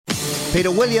Peter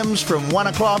Williams from 1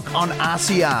 o'clock on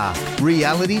RCR,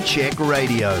 Reality Check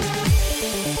Radio.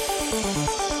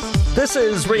 This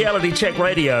is Reality Check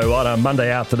Radio on a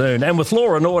Monday afternoon, and with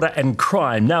law and order and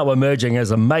crime now emerging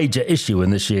as a major issue in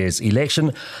this year's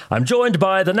election, I'm joined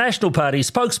by the National Party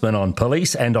spokesman on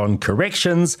police and on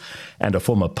corrections, and a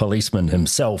former policeman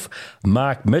himself,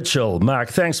 Mark Mitchell. Mark,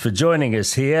 thanks for joining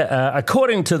us here.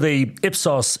 According to the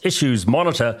Ipsos Issues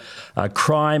Monitor,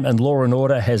 crime and law and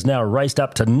order has now raced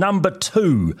up to number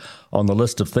 2 on the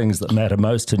list of things that matter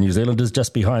most to New Zealanders,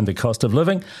 just behind the cost of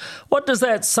living. What does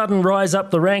that sudden rise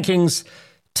up the rankings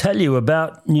tell you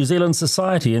about New Zealand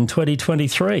society in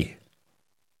 2023?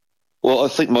 Well, I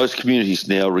think most communities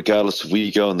now, regardless of where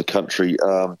you go in the country,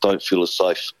 don't feel as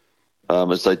safe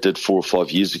as they did 4 or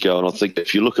 5 years ago. And I think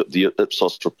if you look at the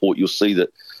Ipsos report, you'll see that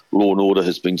law and order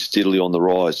has been steadily on the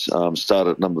rise.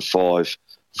 Started at number 5,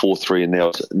 4, 3, and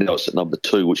now it's at number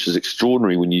 2, which is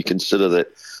extraordinary when you consider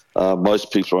that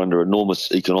most people are under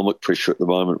enormous economic pressure at the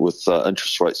moment with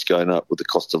interest rates going up with the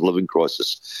cost of living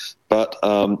crisis. But,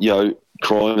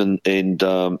 crime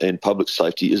and public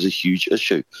safety is a huge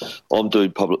issue. I'm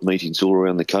doing public meetings all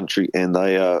around the country and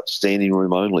they are standing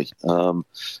room only.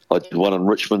 I did one in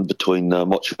Richmond between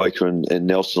Motueka and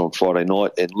Nelson on Friday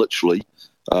night, and literally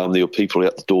there were people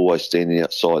out the doorway standing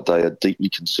outside. They are deeply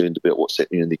concerned about what's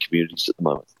happening in their communities at the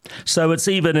moment. So it's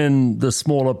even in the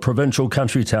smaller provincial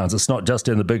country towns. It's not just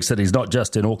in the big cities, not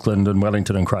just in Auckland and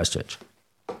Wellington and Christchurch.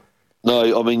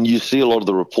 No, I mean, you see a lot of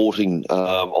the reporting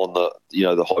on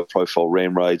the high-profile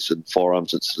ram raids and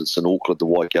firearms incidents in Auckland, the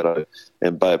Waikato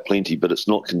and Bay of Plenty, but it's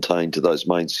not contained to those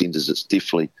main centres. It's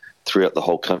definitely throughout the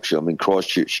whole country. I mean,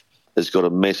 Christchurch has got a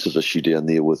massive issue down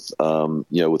there with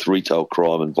retail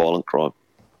crime and violent crime.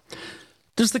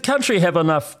 Does the country have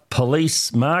enough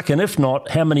police, Mark? And if not,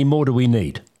 how many more do we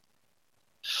need?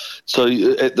 So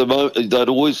at the moment,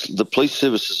 the police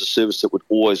service is a service that would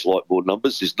always like more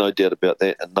numbers. There's no doubt about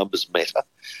that, and numbers matter.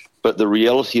 But the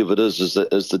reality of it is that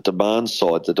the demand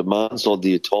side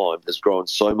their time has grown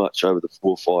so much over the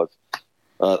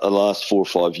last 4 or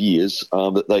 5 years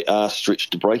that they are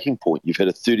stretched to breaking point. You've had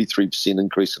a 33%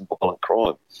 increase in violent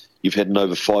crime. You've had an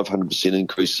over 500%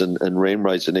 increase in ram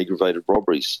raids and aggravated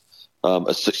robberies. A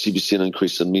 60%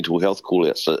 increase in mental health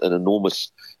call-outs, an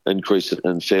enormous increase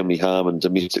in family harm and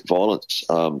domestic violence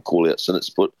call-outs, and it's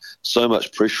put so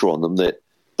much pressure on them that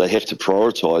they have to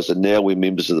prioritise, and now when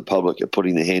members of the public are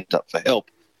putting their hand up for help,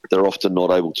 they're often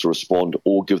not able to respond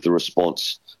or give the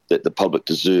response that the public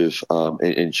deserve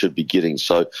and should be getting.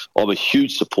 So I'm a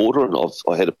huge supporter, and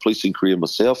I had a policing career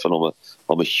myself, and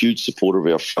I'm a huge supporter of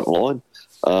our front line,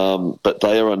 but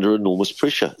they are under enormous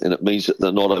pressure, and it means that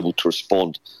they're not able to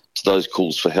respond to those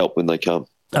calls for help when they come.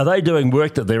 Are they doing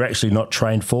work that they're actually not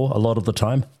trained for a lot of the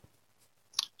time?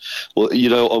 Well,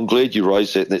 I'm glad you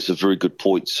raised that, and that's a very good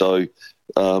point. So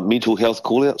mental health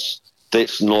call-outs,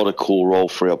 that's not a core role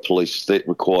for our police. That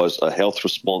requires a health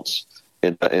response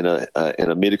and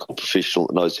a medical professional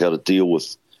that knows how to deal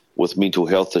with mental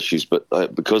health issues.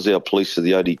 But because our police are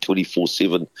the only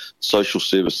 24/7 social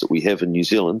service that we have in New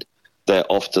Zealand, they're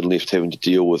often left having to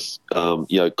deal with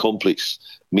complex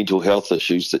mental health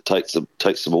issues that takes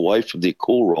them away from their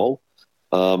core role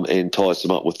and ties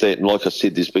them up with that. And like I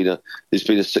said, there's been a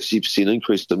 60%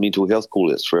 increase in mental health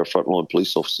call-outs for our frontline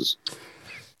police officers.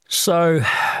 So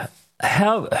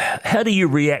how do you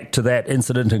react to that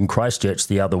incident in Christchurch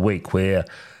the other week where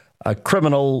a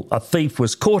thief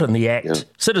was caught in the act,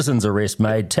 citizen's arrest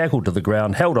made, tackled to the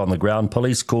ground, held on the ground,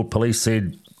 police called, police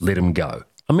said, let him go?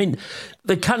 I mean,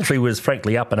 the country was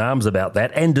frankly up in arms about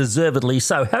that, and deservedly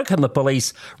so. How can the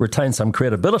police retain some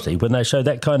credibility when they show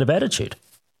that kind of attitude?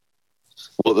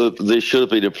 Well, there should have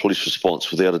been a police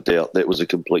response, without a doubt. That was a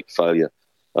complete failure.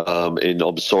 And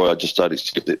I'm sorry, I just don't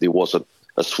accept that there wasn't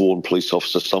a sworn police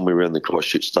officer somewhere around the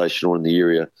Christchurch station or in the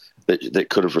area that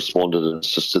could have responded and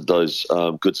assisted those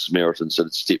good Samaritans that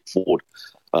had stepped forward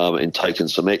and taken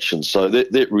some action. So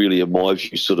that really, in my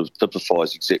view, sort of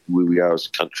typifies exactly where we are as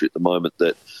a country at the moment,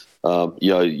 that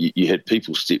you had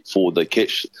people step forward.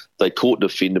 They caught an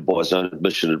offender by his own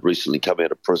admission, had recently come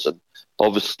out of prison,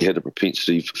 obviously had a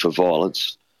propensity for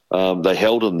violence. They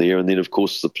held him there, and then, of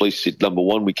course, the police said, number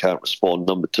one, we can't respond,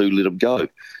 number two, let him go.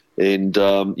 And,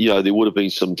 there would have been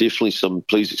definitely some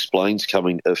please explains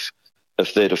coming if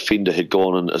that offender had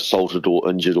gone and assaulted or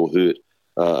injured or hurt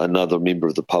another member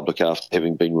of the public after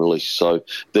having been released. So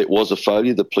that was a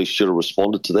failure. The police should have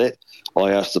responded to that.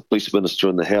 I asked the police minister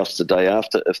in the House the day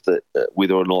after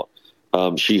whether or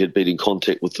not she had been in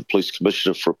contact with the police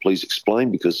commissioner for a please explain,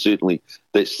 because certainly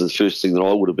that's the first thing that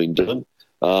I would have been doing.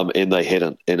 and they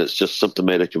hadn't. And it's just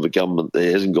symptomatic of a government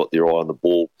that hasn't got their eye on the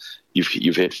ball.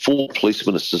 You've had 4 police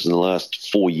ministers in the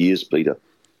last 4 years, Peter,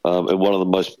 and one of the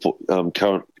most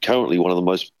currently one of the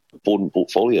most important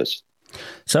portfolios.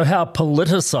 So how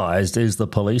politicised is the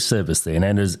police service then?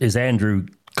 And is Andrew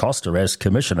Coster, as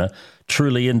Commissioner,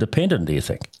 truly independent, do you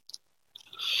think?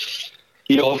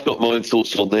 Yeah, I've got my own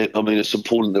thoughts on that. I mean, it's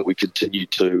important that we continue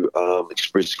to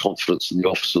express confidence in the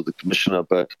office of the Commissioner,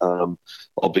 but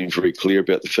I've been very clear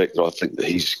about the fact that I think that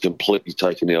he's completely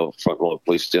taken our frontline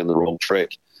police down the wrong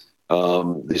track.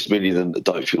 There's many of them that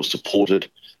don't feel supported.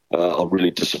 I'm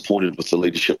really disappointed with the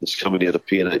leadership that's coming out of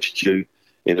PNHQ.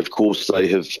 And of course, they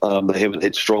haven't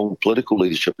had strong political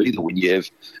leadership either.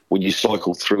 When you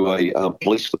cycle through a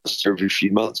police minister every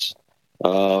few months,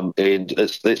 and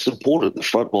that's important. The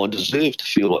frontline deserve to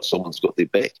feel like someone's got their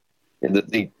back, and that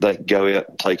they can go out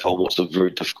and take on what's a very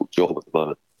difficult job at the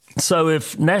moment. So,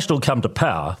 if National come to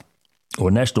power, or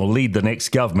National lead the next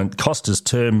government, Costa's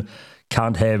term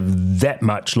can't have that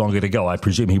much longer to go. I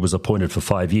presume he was appointed for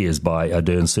 5 years by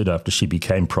Ardern Sood after she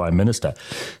became Prime Minister.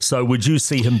 So would you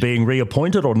see him being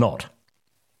reappointed or not?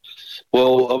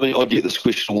 Well, I mean, I get this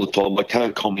question all the time. I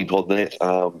can't comment on that.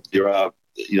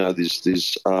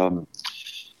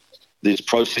 There's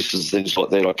processes, things like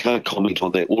that. I can't comment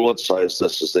on that. All I'd say is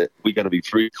this: is that we're going to be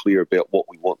very clear about what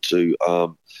we want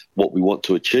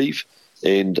to achieve,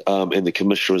 and the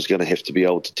Commissioner is going to have to be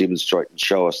able to demonstrate and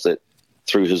show us that,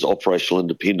 through his operational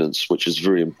independence, which is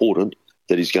very important,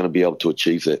 that he's going to be able to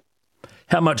achieve that.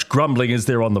 How much grumbling is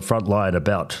there on the front line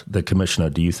about the Commissioner,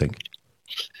 do you think?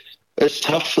 It's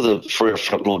tough for our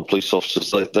frontline police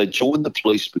officers. They join the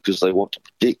police because they want to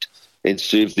protect and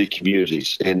serve their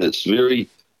communities, and it's very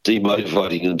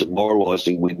demotivating and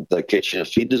demoralising when they're catching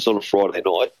offenders on a Friday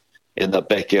night and they're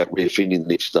back out reoffending the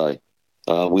next day.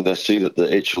 When they see that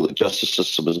the justice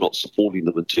system is not supporting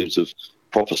them in terms of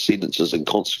proper sentences and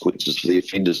consequences for the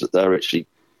offenders that they're actually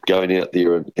going out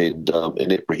there and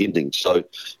apprehending. So,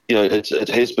 it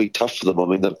has been tough for them. I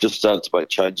mean, they've just started to make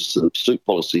changes to the pursuit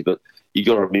policy, but you've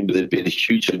got to remember there's been a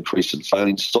huge increase in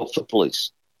failing to stop for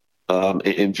police,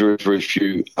 and very, very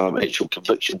few actual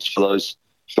convictions for those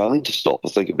failing to stop. I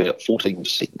think about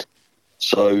 14%.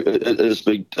 So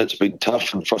it's been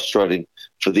tough and frustrating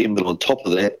for them, but on top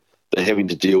of that, they're having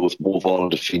to deal with more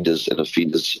violent offenders, and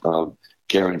offenders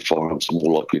carrying firearms are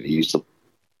more likely to use them.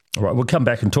 All right, we'll come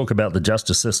back and talk about the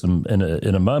justice system in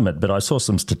a moment, but I saw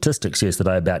some statistics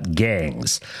yesterday about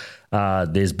gangs.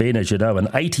 There's been, as you know, an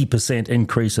 80%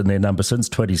 increase in their number since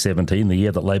 2017, the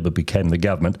year that Labor became the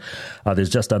government. There's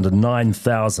just under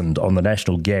 9,000 on the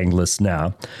national gang list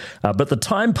now. But the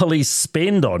time police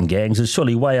spend on gangs is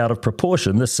surely way out of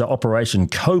proportion. This Operation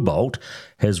Cobalt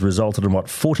has resulted in,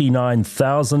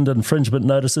 49,000 infringement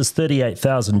notices,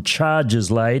 38,000 charges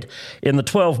laid in the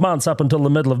 12 months up until the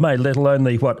middle of May, let alone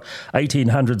the,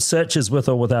 1,800 searches with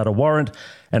or without a warrant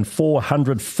and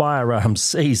 400 firearms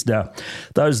seized. Now,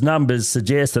 those numbers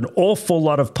suggest an awful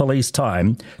lot of police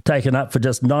time taken up for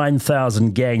just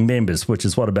 9,000 gang members, which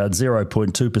is about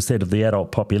 0.2% of the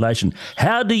adult population.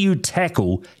 How do you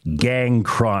tackle gang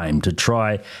crime to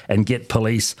try and get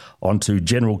police onto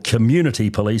general community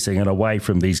policing and away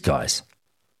from these guys?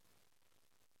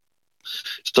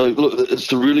 So, look,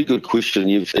 it's a really good question.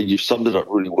 You've summed it up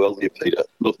really well there, Peter.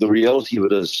 Look, the reality of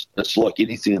it is, it's like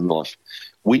anything in life.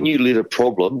 When you let a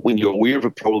problem, when you're aware of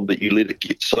a problem, but you let it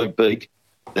get so big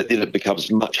that then it becomes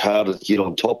much harder to get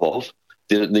on top of,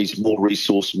 then it needs more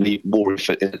resource, more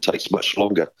effort, and it takes much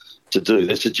longer to do.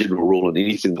 That's a general rule in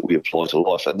anything that we apply to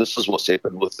life. And this is what's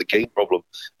happened with the gang problem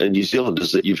in New Zealand,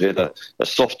 is that you've had a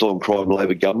soft on crime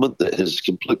Labor government that has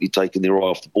completely taken their eye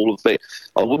off the ball. In fact,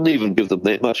 I wouldn't even give them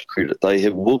that much credit. They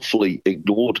have willfully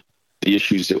ignored the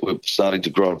issues that were starting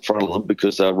to grow in front of them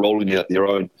because they're rolling out their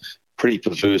own pretty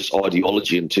perverse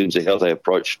ideology in terms of how they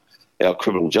approach our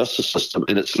criminal justice system.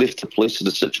 And it's left the police in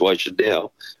a situation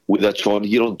now where they're trying to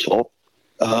get on top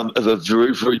of a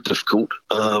very, very difficult,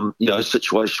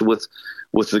 situation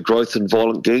with the growth in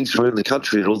violent gangs around the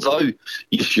country. And although,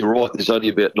 yes, you're right, there's only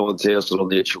about 9,000 on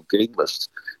the actual gang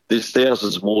list, there's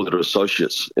thousands more that are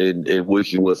associates and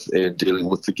working with and dealing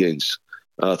with the gangs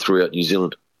throughout New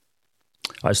Zealand.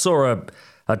 I saw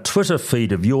a Twitter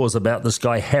feed of yours about this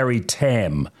guy, Harry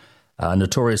Tam, a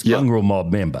notorious mongrel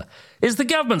mob member. Is the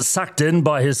government sucked in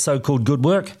by his so-called good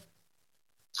work?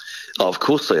 Oh, of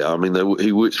course they are. I mean,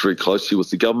 he works very closely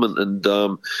with the government,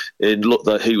 and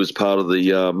look, he was part of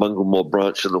the mongrel mob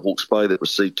branch in the Hawke's Bay that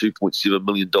received $2.7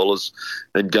 million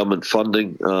in government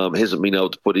funding. Hasn't been able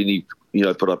to put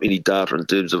up any data in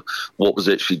terms of what was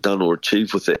actually done or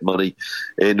achieved with that money.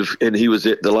 And he was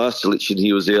at the last election.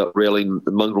 He was out rallying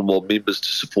the mongrel mob members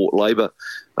to support Labor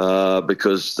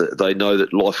because they know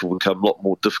that life will become a lot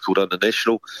more difficult under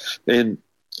National. And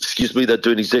they're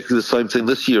doing exactly the same thing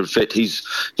this year. In fact, he's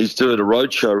doing a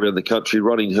roadshow around the country,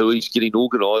 running Hui's, getting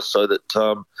organised so that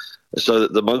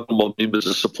the mongrel mob members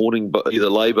are supporting either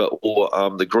Labor or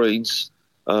the Greens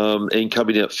and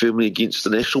coming out firmly against the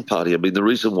National Party. I mean, the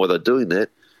reason why they're doing that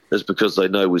is because they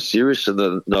know we're serious and they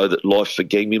know that life for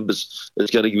gang members is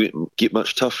going to get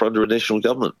much tougher under a national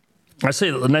government. I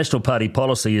see that the National Party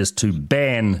policy is to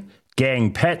ban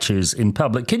gang patches in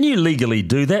public. Can you legally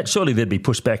do that? Surely there'd be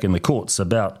pushback in the courts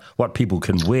about what people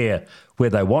can wear where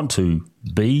they want to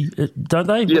be, don't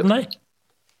they? Yep. Wouldn't they?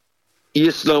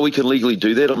 Yes, no, we can legally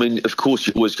do that. I mean, of course,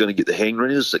 you're always going to get the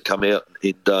hangringers that come out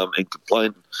and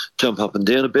complain, jump up and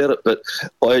down about it. But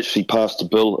I actually passed a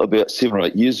bill about 7 or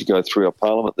 8 years ago through our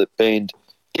parliament that banned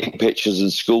gang patches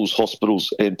in schools,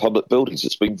 hospitals and public buildings.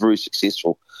 It's been very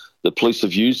successful. The police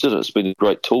have used it. It's been a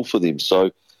great tool for them.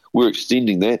 So we're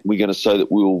extending that. We're going to say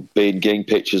that we'll ban gang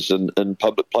patches in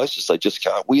public places. They just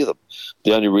can't wear them.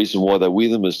 The only reason why they wear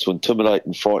them is to intimidate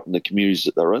and frighten the communities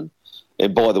that they're in.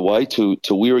 And by the way, to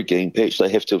wear a gang patch, they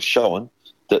have to have shown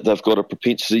that they've got a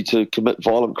propensity to commit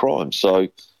violent crime. So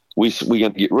we're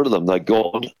going to get rid of them. They're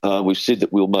gone. We've said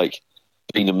that we'll make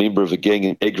being a member of a gang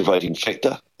an aggravating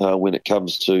factor when it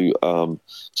comes to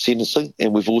sentencing.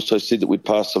 And we've also said that we'd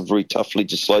pass some very tough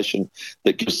legislation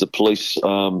that gives the police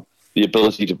the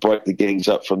ability to break the gangs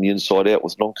up from the inside out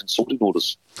with non-consorting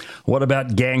orders. What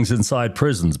about gangs inside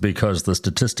prisons? Because the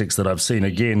statistics that I've seen,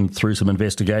 again, through some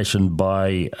investigation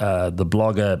by the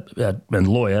blogger and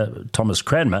lawyer Thomas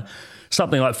Cranmer,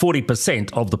 something like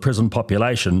 40% of the prison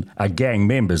population are gang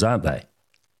members, aren't they?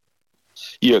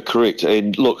 Yeah, correct.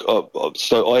 And look,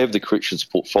 so I have the corrections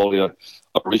portfolio.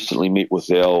 I recently met with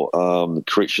our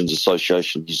Corrections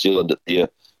Association of New Zealand at their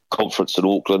conference in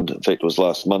Auckland. In fact, it was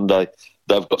last Monday.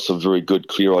 They've got some very good,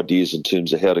 clear ideas in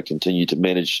terms of how to continue to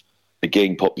manage the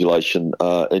gang population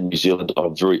in New Zealand.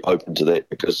 I'm very open to that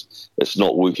because it's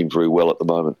not working very well at the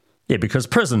moment. Yeah, because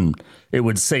prison, it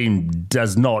would seem,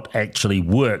 does not actually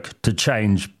work to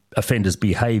change offenders'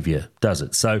 behaviour, does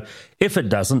it? So if it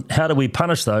doesn't, how do we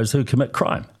punish those who commit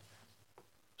crime?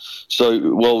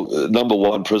 So, well, number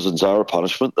one, prisons are a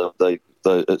punishment. They've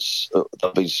been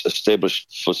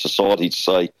established for society to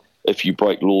say if you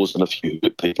break laws and if you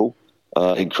hurt people,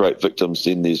 and create victims,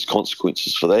 then there's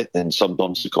consequences for that, and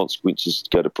sometimes the consequences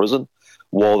go to prison.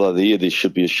 While they're there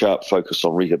should be a sharp focus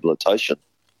on rehabilitation.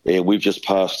 And we've just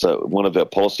passed one of our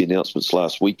policy announcements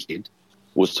last weekend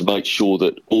was to make sure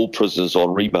that all prisoners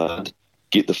on remand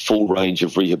get the full range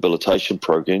of rehabilitation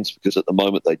programs, because at the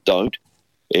moment they don't.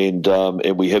 And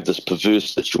we have this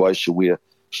perverse situation where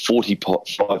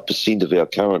 45% of our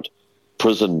current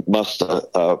prison muster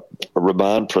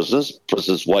remand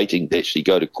prisoners waiting to actually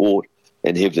go to court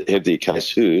and have their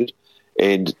case heard,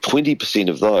 and 20%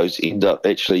 of those end up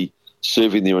actually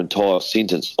serving their entire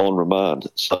sentence on remand.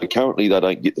 So currently they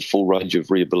don't get the full range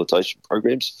of rehabilitation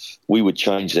programs. We would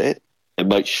change that and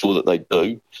make sure that they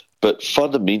do. But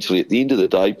fundamentally, at the end of the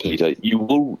day, Peter, you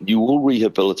will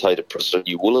rehabilitate a prisoner.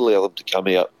 You will allow them to come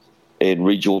out and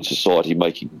rejoin society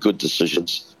making good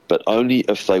decisions, but only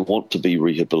if they want to be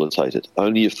rehabilitated,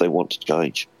 only if they want to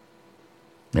change.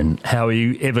 And how are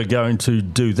you ever going to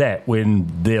do that when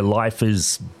their life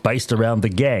is based around the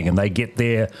gang and they get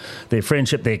their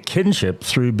friendship, their kinship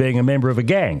through being a member of a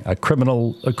gang, a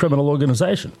criminal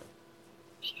organisation?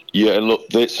 Yeah, and look,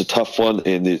 that's a tough one,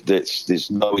 and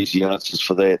there's no easy answers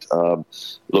for that.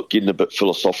 Look, getting a bit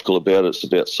philosophical about it, it's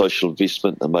about social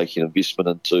investment and making investment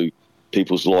into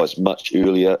people's lives much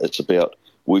earlier. It's about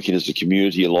working as a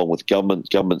community along with government.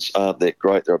 Governments aren't that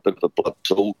great. They're a bit of a blood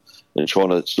tool, and trying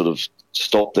to sort of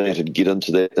stop that and get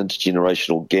into that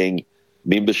intergenerational gang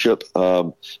membership.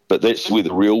 But that's where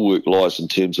the real work lies in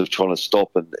terms of trying to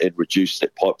stop and reduce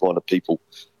that pipeline of people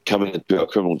coming into our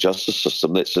criminal justice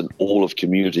system. That's an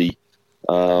all-of-community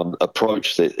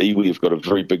approach that iwi have got a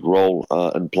very big role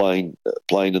in playing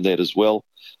in that as well,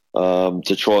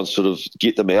 to try and sort of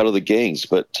get them out of the gangs.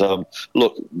 But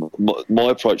look, my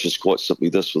approach is quite simply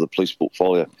this with the police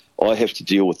portfolio. I have to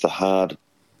deal with the hard,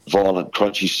 violent,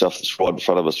 crunchy stuff that's right in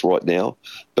front of us right now.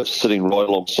 But sitting right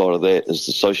alongside of that is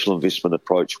the social investment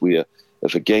approach, where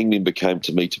if a gang member came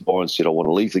to me tomorrow and said, I want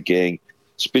to leave the gang,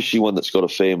 especially one that's got a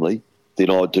family, then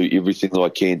I do everything that I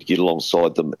can to get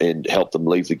alongside them and help them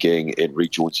leave the gang and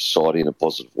rejoin society in a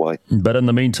positive way. But in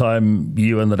the meantime,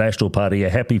 you and the National Party are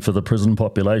happy for the prison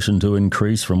population to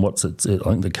increase from I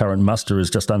think the current muster is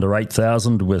just under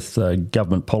 8,000 with current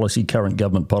government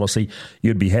policy.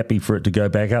 You'd be happy for it to go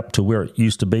back up to where it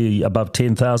used to be, above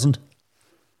 10,000?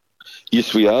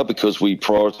 Yes, we are, because we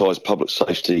prioritise public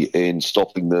safety and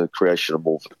stopping the creation of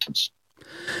more victims.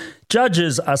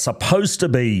 Judges are supposed to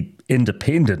be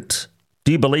independent.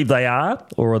 Do you believe they are,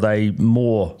 or are they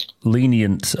more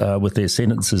lenient with their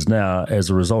sentences now as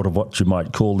a result of what you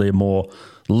might call their more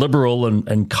liberal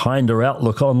and kinder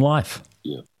outlook on life?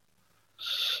 Yeah.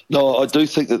 No, I do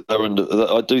think that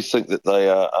they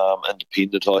are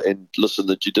independent. And listen,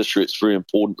 the judiciary, it's very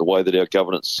important the way that our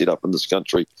governance is set up in this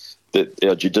country, that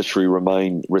our judiciary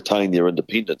retain their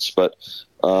independence. But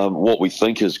what we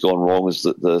think has gone wrong is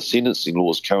that the sentencing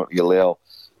laws currently allow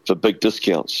for big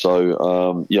discounts. So,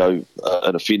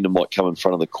 an offender might come in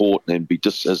front of the court and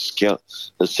his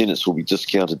sentence will be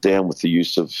discounted down with the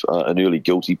use of an early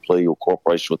guilty plea or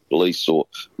cooperation with police or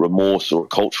remorse or a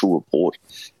cultural report.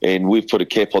 And we've put a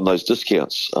cap on those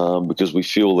discounts because we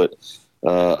feel that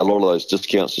a lot of those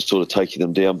discounts are sort of taking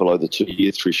them down below the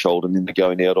 2-year threshold, and then they're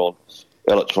going out on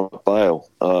electronic bail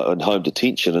and home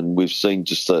detention. And we've seen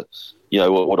just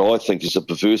what I think is a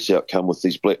perverse outcome with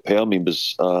these Black Power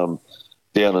members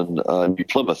down in New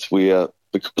Plymouth, where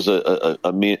because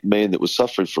a man that was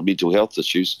suffering from mental health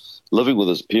issues, living with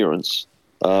his parents,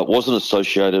 wasn't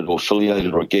associated or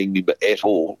affiliated or a gang member at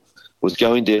all, was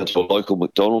going down to a local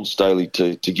McDonald's daily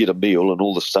to get a meal, and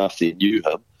all the staff there knew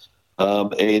him.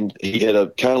 And he had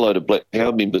a carload of Black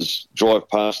Power members drive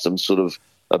past him, sort of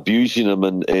abusing him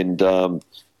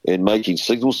and making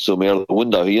signals to him out of the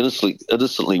window. He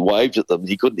innocently waved at them.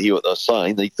 He couldn't hear what they were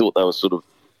saying. He thought they were sort of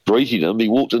greeting him. He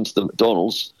walked into the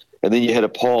McDonald's, and then you had a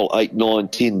pile, 8, 9,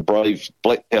 10 brave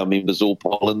Black Power members all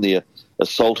pile in there,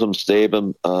 assault him, stab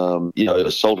him,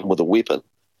 assault him with a weapon.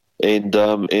 And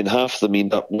half of them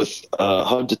end up with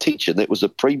home detention. That was a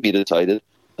premeditated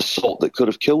assault that could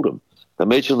have killed him.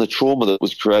 Imagine the trauma that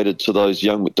was created to those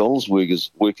young McDonald's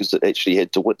workers that actually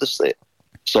had to witness that.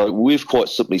 So we've quite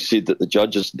simply said that the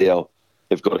judges now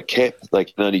have got a cap. They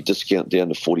can only discount down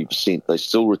to 40%. They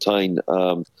still retain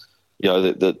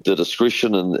the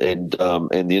discretion and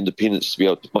the independence to be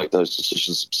able to make those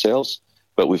decisions themselves,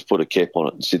 but we've put a cap on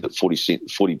it and said that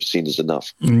 40% is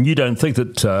enough. You don't think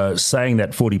that saying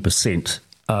that 40%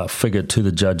 figure to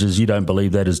the judges, you don't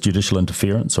believe that is judicial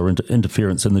interference or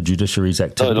interference in the judiciary's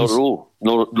activities? No, not at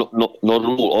all. Not at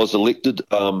all. I was elected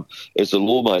as a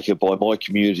lawmaker by my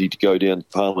community to go down to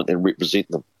Parliament and represent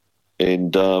them.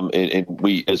 And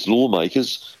we, as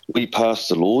lawmakers, we pass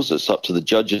the laws. It's up to the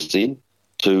judges then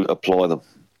to apply them.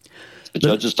 The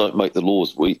judges don't make the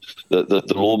laws. The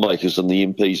lawmakers and the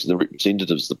MPs and the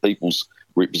representatives, the people's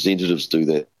representatives, do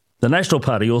that. The National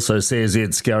Party also says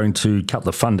it's going to cut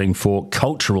the funding for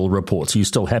cultural reports. Are you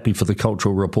still happy for the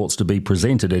cultural reports to be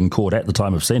presented in court at the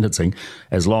time of sentencing,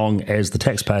 as long as the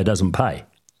taxpayer doesn't pay?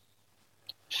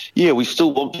 Yeah, we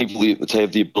still want people to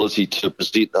have the ability to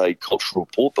present a cultural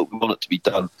report, but we want it to be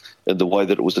done in the way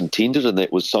that it was intended, and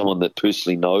that was someone that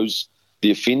personally knows the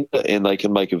offender, and they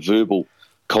can make a verbal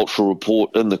cultural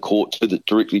report in the court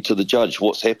directly to the judge.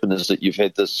 What's happened is that you've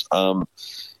had this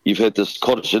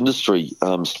cottage industry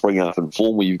spring up and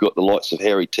form, where you've got the likes of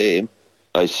Harry Tam,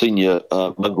 a senior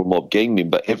mongrel mob gang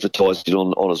member, advertising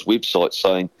on his website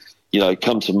saying,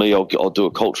 come to me, I'll do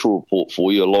a cultural report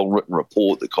for you, a long written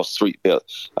report that costs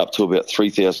up to about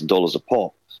 $3,000 a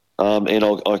pop. And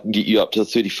I can get you up to a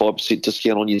 35%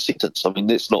 discount on your sentence. I mean,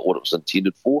 that's not what it was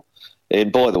intended for. And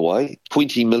by the way,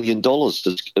 $20 million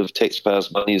of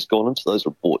taxpayers' money has gone into those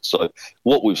reports. So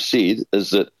what we've said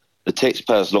is that the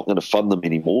taxpayer's not going to fund them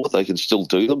anymore. They can still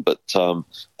do them, but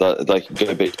they can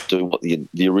go back to doing what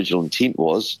the original intent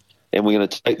was. And we're going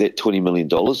to take that $20 million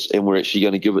and we're actually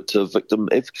going to give it to victim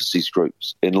advocacy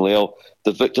groups and allow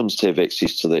the victims to have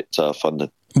access to that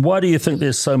funding. Why do you think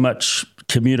there's so much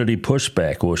community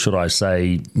pushback, or should I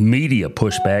say media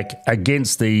pushback,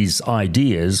 against these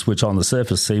ideas, which on the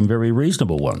surface seem very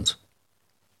reasonable ones?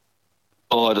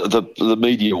 Oh, the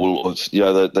media will,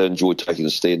 they enjoy taking a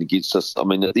stand against us. I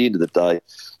mean, at the end of the day,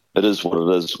 it is what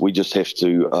it is. We just have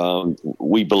to,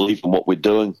 we believe in what we're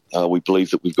doing. We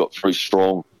believe that we've got very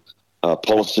strong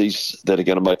policies that are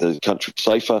going to make the country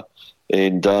safer.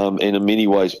 And in many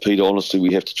ways, Peter, honestly,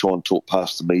 we have to try and talk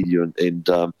past the media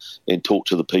and talk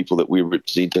to the people that we're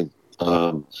representing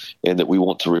and that we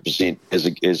want to represent as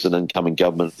an incoming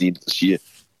government at the end of this year.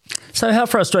 So how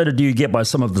frustrated do you get by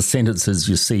some of the sentences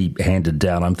you see handed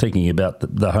down? I'm thinking about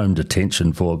the home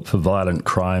detention for violent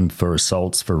crime, for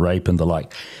assaults, for rape and the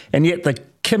like. And yet the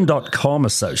Kim.com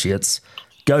associates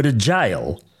go to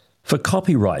jail for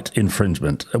copyright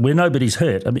infringement where nobody's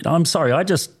hurt. I mean, I'm sorry, I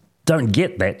just don't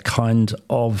get that kind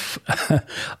of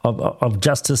of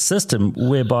justice system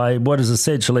whereby what is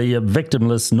essentially a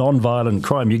victimless, non-violent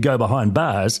crime, you go behind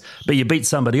bars, but you beat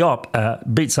somebody up,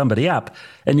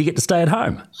 and you get to stay at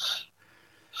home.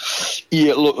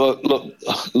 Yeah,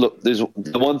 look. There's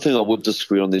the one thing I would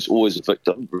disagree on. There's always a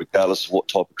victim, regardless of what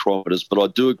type of crime it is. But I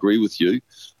do agree with you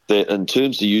that in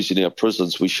terms of using our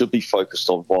prisons, we should be focused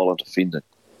on violent offending,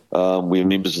 where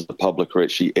members of the public are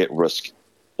actually at risk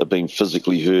of being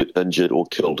physically hurt, injured or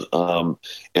killed. And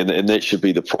that should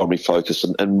be the primary focus,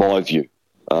 in my view,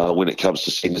 when it comes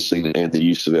to sentencing and the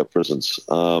use of our prisons.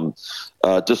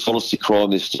 Dishonesty crime,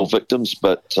 there's still victims,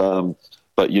 but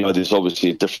there's obviously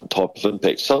a different type of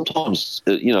impact. Sometimes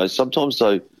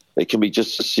though, it can be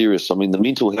just as serious. I mean, the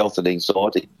mental health and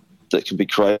anxiety that can be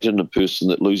created in a person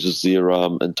that loses their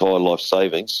entire life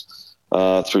savings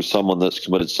through someone that's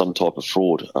committed some type of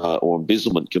fraud or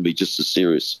embezzlement can be just as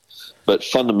serious. But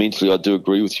fundamentally, I do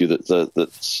agree with you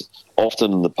that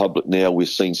often in the public now we're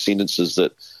seeing sentences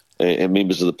that and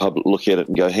members of the public look at it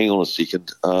and go, hang on a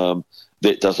second,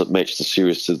 that doesn't match the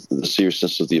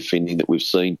seriousness of the offending that we've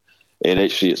seen. And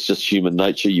actually, it's just human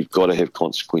nature. You've got to have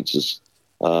consequences.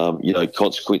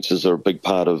 Consequences are a big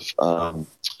part of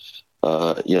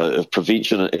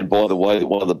prevention. And by the way,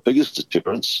 one of the biggest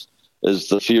deterrents is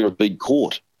the fear of being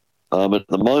caught. At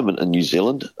the moment in New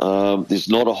Zealand, there's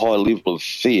not a high level of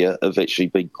fear of actually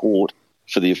being caught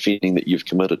for the offending that you've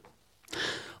committed.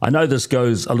 I know this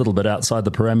goes a little bit outside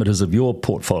the parameters of your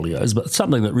portfolios, but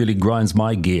something that really grinds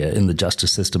my gear in the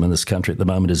justice system in this country at the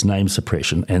moment is name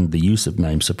suppression and the use of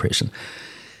name suppression.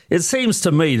 It seems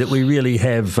to me that we really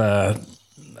have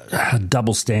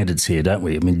double standards here, don't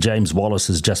we? I mean, James Wallace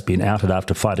has just been outed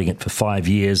after fighting it for 5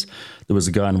 years. There was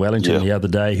a guy in Wellington the other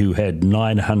day who had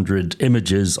 900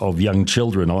 images of young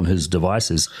children on his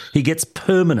devices. He gets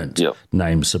permanent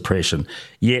name suppression.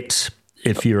 Yet,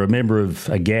 if you're a member of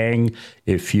a gang,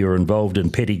 if you're involved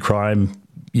in petty crime,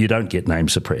 you don't get name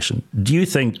suppression. Do you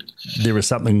think there is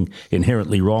something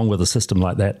inherently wrong with a system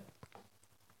like that?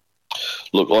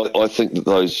 Look, I think that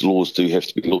those laws do have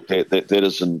to be looked at. That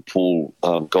is in Paul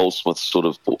Goldsmith's sort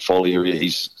of portfolio area.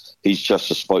 He's just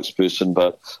a spokesperson,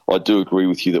 but I do agree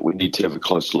with you that we need to have a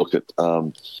close look at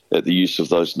the use of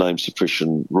those name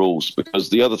suppression rules. Because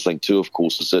the other thing too, of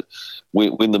course, is that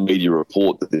when the media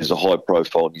report that there's a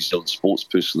high-profile New Zealand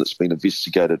sportsperson that's been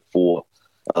investigated for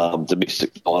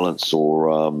domestic violence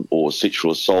or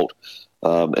sexual assault,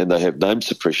 and they have name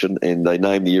suppression and they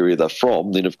name the area they're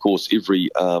from, then of course every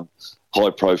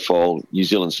high-profile New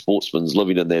Zealand sportsman's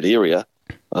living in that area,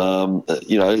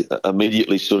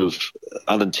 immediately sort of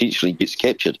unintentionally gets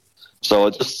captured. So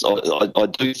I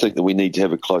do think that we need to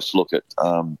have a close look at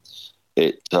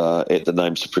the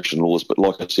name suppression laws. But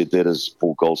like I said, that is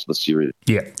Paul Goldsmith's area.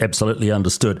 Yeah, absolutely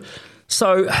understood.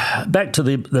 So back to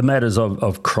the matters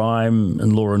of crime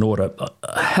and law and order.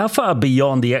 How far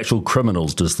beyond the actual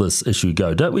criminals does this issue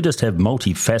go? Don't we just have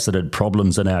multifaceted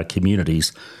problems in our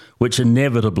communities which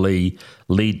inevitably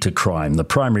lead to crime? The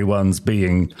primary ones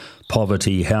being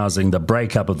poverty, housing, the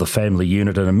breakup of the family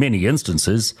unit, and in many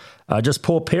instances just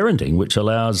poor parenting, which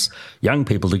allows young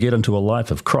people to get into a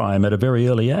life of crime at a very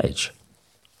early age.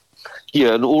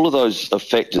 Yeah, and all of those are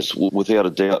factors, without a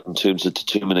doubt, in terms of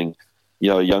determining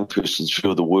a young person's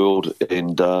view of the world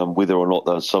and whether or not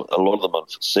a lot of them,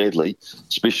 sadly,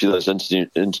 especially those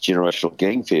intergenerational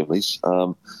gang families,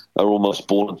 are almost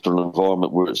born into an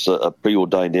environment where it's a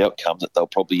preordained outcome that they'll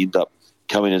probably end up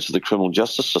coming into the criminal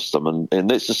justice system. And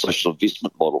that's the social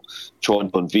investment model,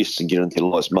 trying to invest and get into their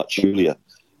lives much earlier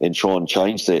and try and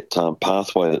change that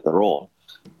pathway that they're on.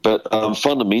 But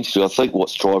fundamentally, I think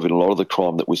what's driving a lot of the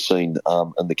crime that we're seeing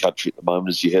in the country at the moment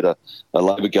is you had a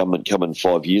Labor government come in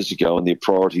 5 years ago and their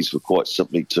priorities were quite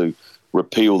simply to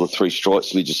repeal the three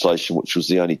strikes legislation, which was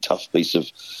the only tough piece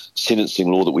of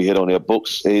sentencing law that we had on our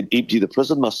books, and empty the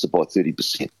prison muster by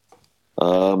 30%.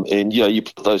 You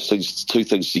put those two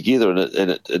things together and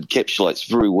it encapsulates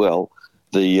very well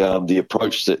the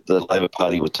approach that the Labor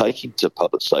Party were taking to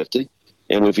public safety.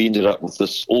 And we've ended up with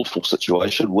this awful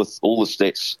situation with all the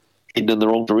stats heading in the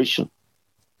wrong direction.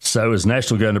 So is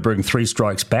National going to bring three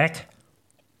strikes back?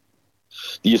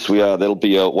 Yes, we are. That'll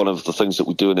be one of the things that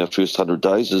we do in our first 100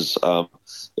 days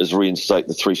is reinstate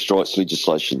the three strikes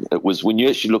legislation. It was, when you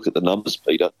actually look at the numbers,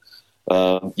 Peter,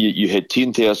 you had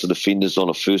 10,000 offenders on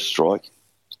a first strike.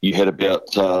 You had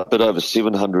about a bit over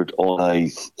 700 on a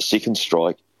second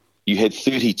strike. you had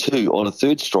 32 on a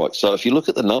third strike. So if you look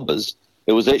at the numbers,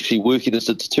 it was actually working as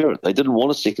a deterrent. They didn't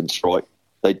want a second strike.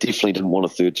 They definitely didn't want a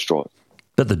third strike.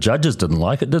 But the judges didn't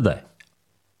like it, did they?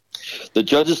 The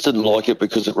judges didn't like it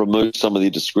because it removed some of their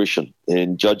discretion,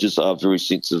 and judges are very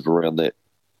sensitive around that.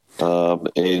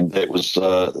 And that's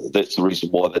the reason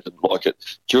why they didn't like it.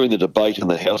 During the debate in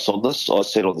the House on this, I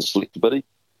sat on the select committee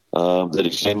that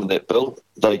examined that bill.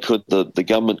 The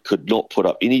government could not put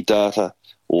up any data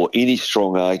or any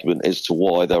strong argument as to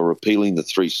why they were repealing the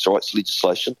three strikes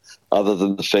legislation, other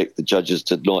than the fact the judges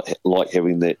did not like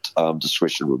having that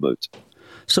discretion removed.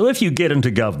 So if you get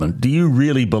into government, do you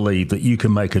really believe that you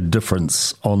can make a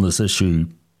difference on this issue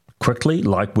quickly,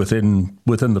 like within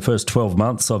the first 12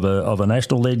 months of a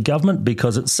national-led government?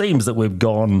 Because it seems that we've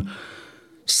gone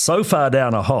so far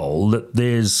down a hole that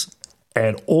there's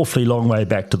an awfully long way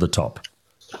back to the top.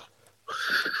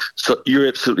 So you're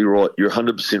absolutely right. You're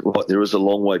 100% right. There is a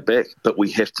long way back, but we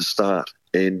have to start.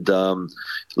 And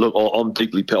look, I'm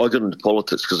deeply I got into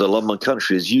politics because I love my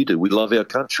country, as you do. We love our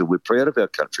country. We're proud of our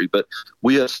country, but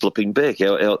we are slipping back.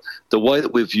 The way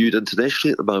that we're viewed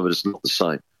internationally at the moment is not the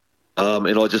same.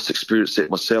 And I just experienced that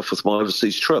myself with my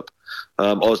overseas trip.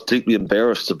 I was deeply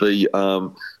embarrassed to be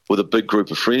with a big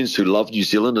group of friends who love New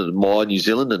Zealand and admire New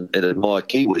Zealand and admire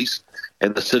Kiwis,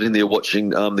 and they're sitting there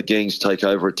watching the gangs take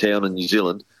over a town in New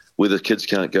Zealand where the kids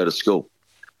can't go to school.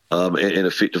 And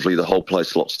effectively the whole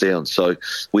place locks down. So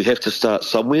we have to start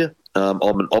somewhere. I'm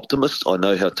an optimist. I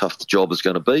know how tough the job is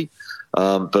going to be,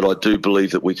 but I do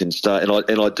believe that we can start.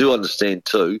 And I do understand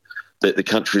too that the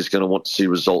country is going to want to see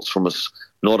results from us,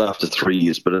 not after 3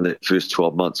 years, but in that first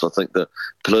 12 months. I think the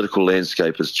political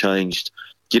landscape has changed.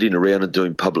 Getting around and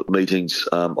doing public meetings,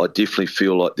 I definitely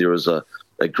feel like there is a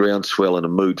groundswell and a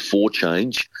mood for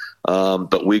change,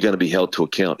 but we're going to be held to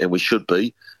account, and we should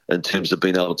be, in terms of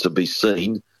being able to be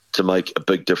seen to make a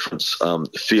big difference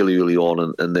fairly early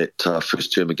on in that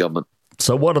first term of government.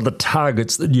 So what are the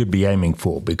targets that you'd be aiming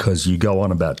for? Because you go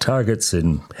on about targets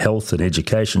in health and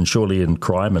education, surely in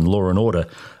crime and law and order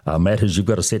matters, you've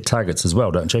got to set targets as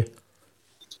well, don't you?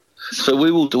 So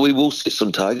we will set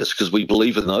some targets because we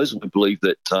believe in those, and we believe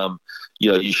that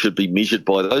you should be measured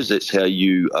by those. That's how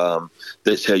you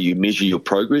measure your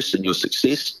progress and your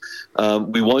success.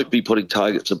 We won't be putting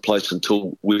targets in place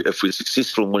until if we're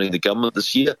successful in winning the government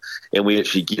this year, and we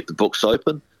actually get the books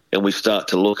open and we start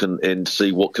to look and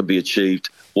see what can be achieved,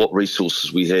 what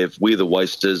resources we have, where the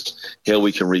waste is, how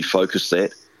we can refocus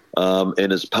that.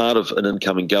 And as part of an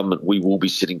incoming government, we will be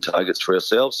setting targets for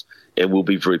ourselves, and we'll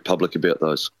be very public about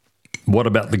those. What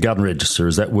about the gun register?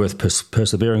 Is that worth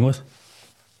persevering with?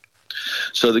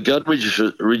 So the gun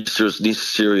register is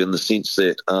necessary in the sense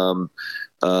that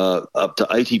up to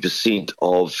 80%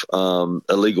 of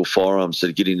illegal firearms that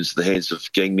are getting into the hands of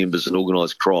gang members and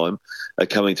organised crime are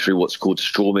coming through what's called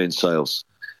strawman sales,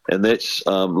 and that's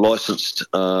licensed.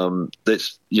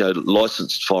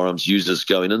 Licensed firearms users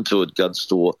going into a gun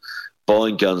store,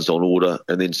 buying guns on order,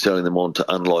 and then selling them on to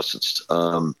unlicensed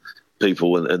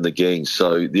people in the gangs.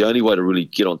 So the only way to really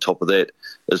get on top of that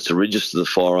is to register the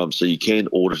firearm, so you can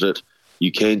audit it.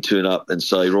 You can turn up and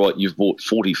say, right, you've bought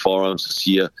 40 firearms this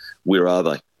year, where are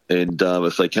they? And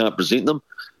if they can't present them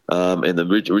and the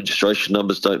registration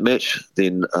numbers don't match,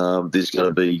 then there's going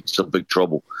to be some big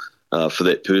trouble for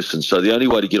that person. So the only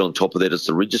way to get on top of that is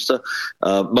to register.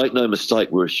 Make no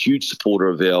mistake, we're a huge supporter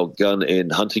of our gun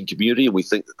and hunting community, and we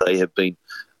think that they have been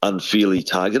unfairly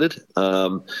targeted.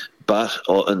 But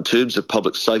in terms of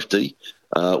public safety,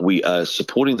 we are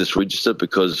supporting this register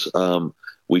because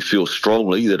we feel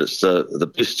strongly that it's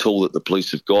the best tool that the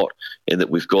police have got, and that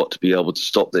we've got to be able to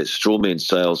stop that strawman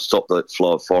sales, stop that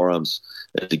flow of firearms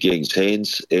into gangs'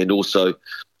 hands. And also,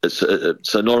 so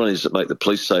not only does it make the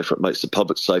police safer, it makes the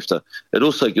public safer. It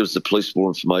also gives the police more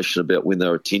information about when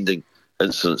they're attending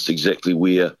incidents, exactly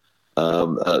where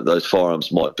those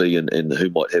firearms might be and who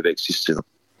might have access to them.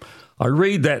 I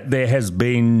read that there has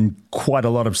been quite a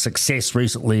lot of success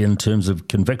recently in terms of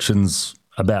convictions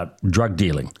about drug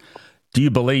dealing. Do you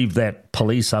believe that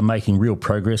police are making real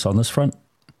progress on this front?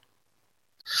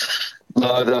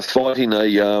 No, they're fighting a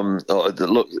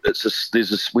look.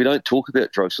 We don't talk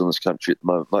about drugs in this country at the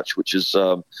moment much, which is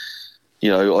I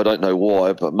don't know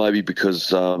why, but maybe because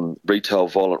violent retail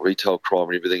crime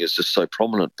and everything is just so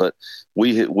prominent. But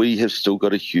we have still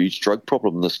got a huge drug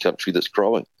problem in this country that's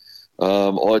growing.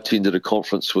 I attended a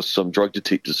conference with some drug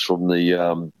detectives from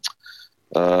the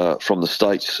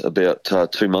States about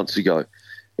 2 months ago.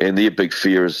 And their big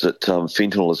fear is that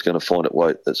fentanyl is going to find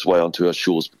its way onto our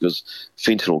shores, because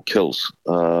fentanyl kills.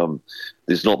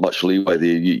 There's not much leeway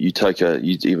there. You take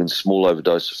even small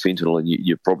overdose of fentanyl and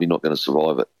you're probably not going to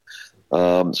survive it.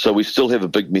 So we still have a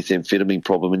big methamphetamine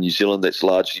problem in New Zealand that's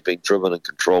largely being driven and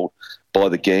controlled by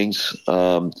the gangs.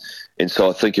 And so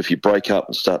I think if you break up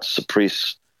and start to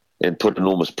suppress and put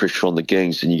enormous pressure on the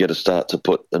gangs, then you got to start to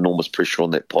put enormous pressure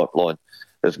on that pipeline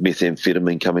of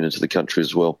methamphetamine coming into the country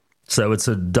as well. So it's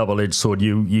a double-edged sword.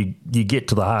 You get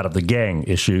to the heart of the gang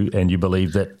issue, and you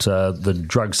believe that the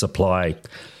drug supply,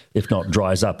 if not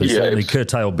dries up, is certainly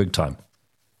curtailed big time.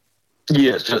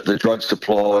 Yes, the drug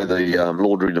supply, the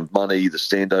laundering of money, the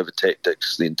standover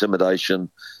tactics, the intimidation,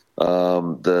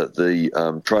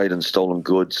 the trade in stolen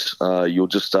goods. You'll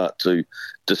just start to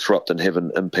disrupt and have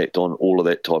an impact on all of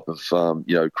that type of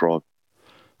crime.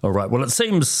 All right. Well, it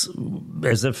seems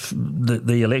as if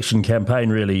the election campaign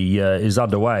really is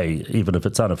underway, even if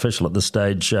it's unofficial at this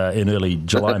stage in early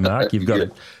July, Mark. You've got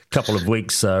a couple of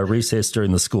weeks recess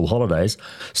during the school holidays.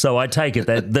 So I take it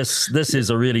that this is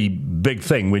a really big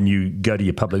thing when you go to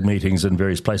your public meetings in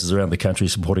various places around the country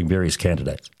supporting various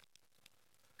candidates.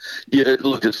 Yeah,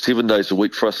 look, it's 7 days a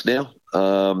week for us now.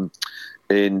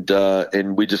 And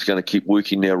we're just going to keep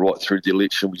working now right through the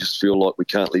election. We just feel like we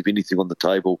can't leave anything on the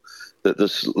table, that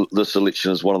this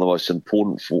election is one of the most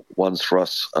important ones for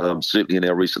us, certainly in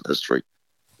our recent history.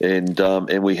 And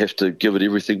we have to give it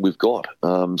everything we've got.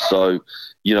 So,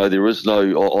 there is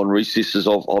no, on recesses,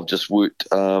 I've just worked,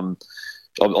 I'm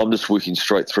just working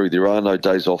straight through. There are no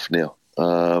days off now.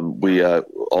 I'm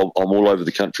all over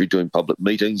the country doing public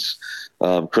meetings.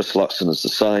 Chris Luxon is the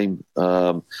same.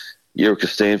 Erica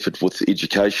Stanford with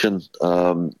education,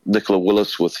 Nicola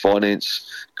Willis with finance,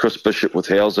 Chris Bishop with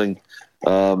housing.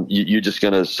 You're just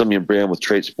going to, Simeon Brown with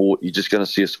transport, you're just going to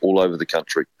see us all over the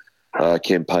country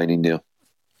campaigning now.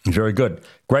 Very good.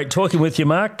 Great talking with you,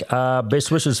 Mark.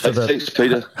 Best wishes for Thanks,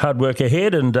 Peter. Hard work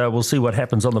ahead, and we'll see what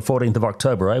happens on the 14th of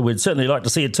October. We'd certainly like to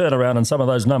see a turnaround in some of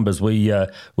those numbers we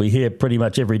hear pretty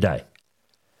much every day.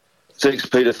 Thanks,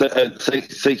 Peter.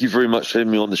 Thank you very much for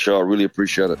having me on the show. I really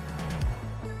appreciate it.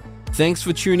 Thanks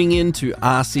for tuning in to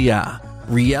RCR,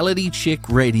 Reality Check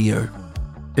Radio.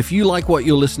 If you like what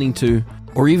you're listening to,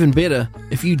 or even better,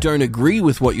 if you don't agree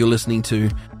with what you're listening to,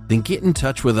 then get in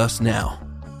touch with us now.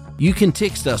 You can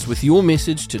text us with your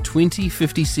message to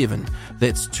 2057,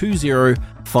 that's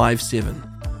 2057.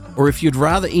 Or if you'd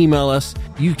rather email us,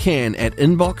 you can at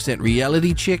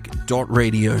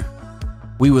inbox@realitycheck.radio.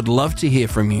 We would love to hear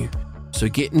from you, so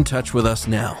get in touch with us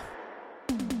now.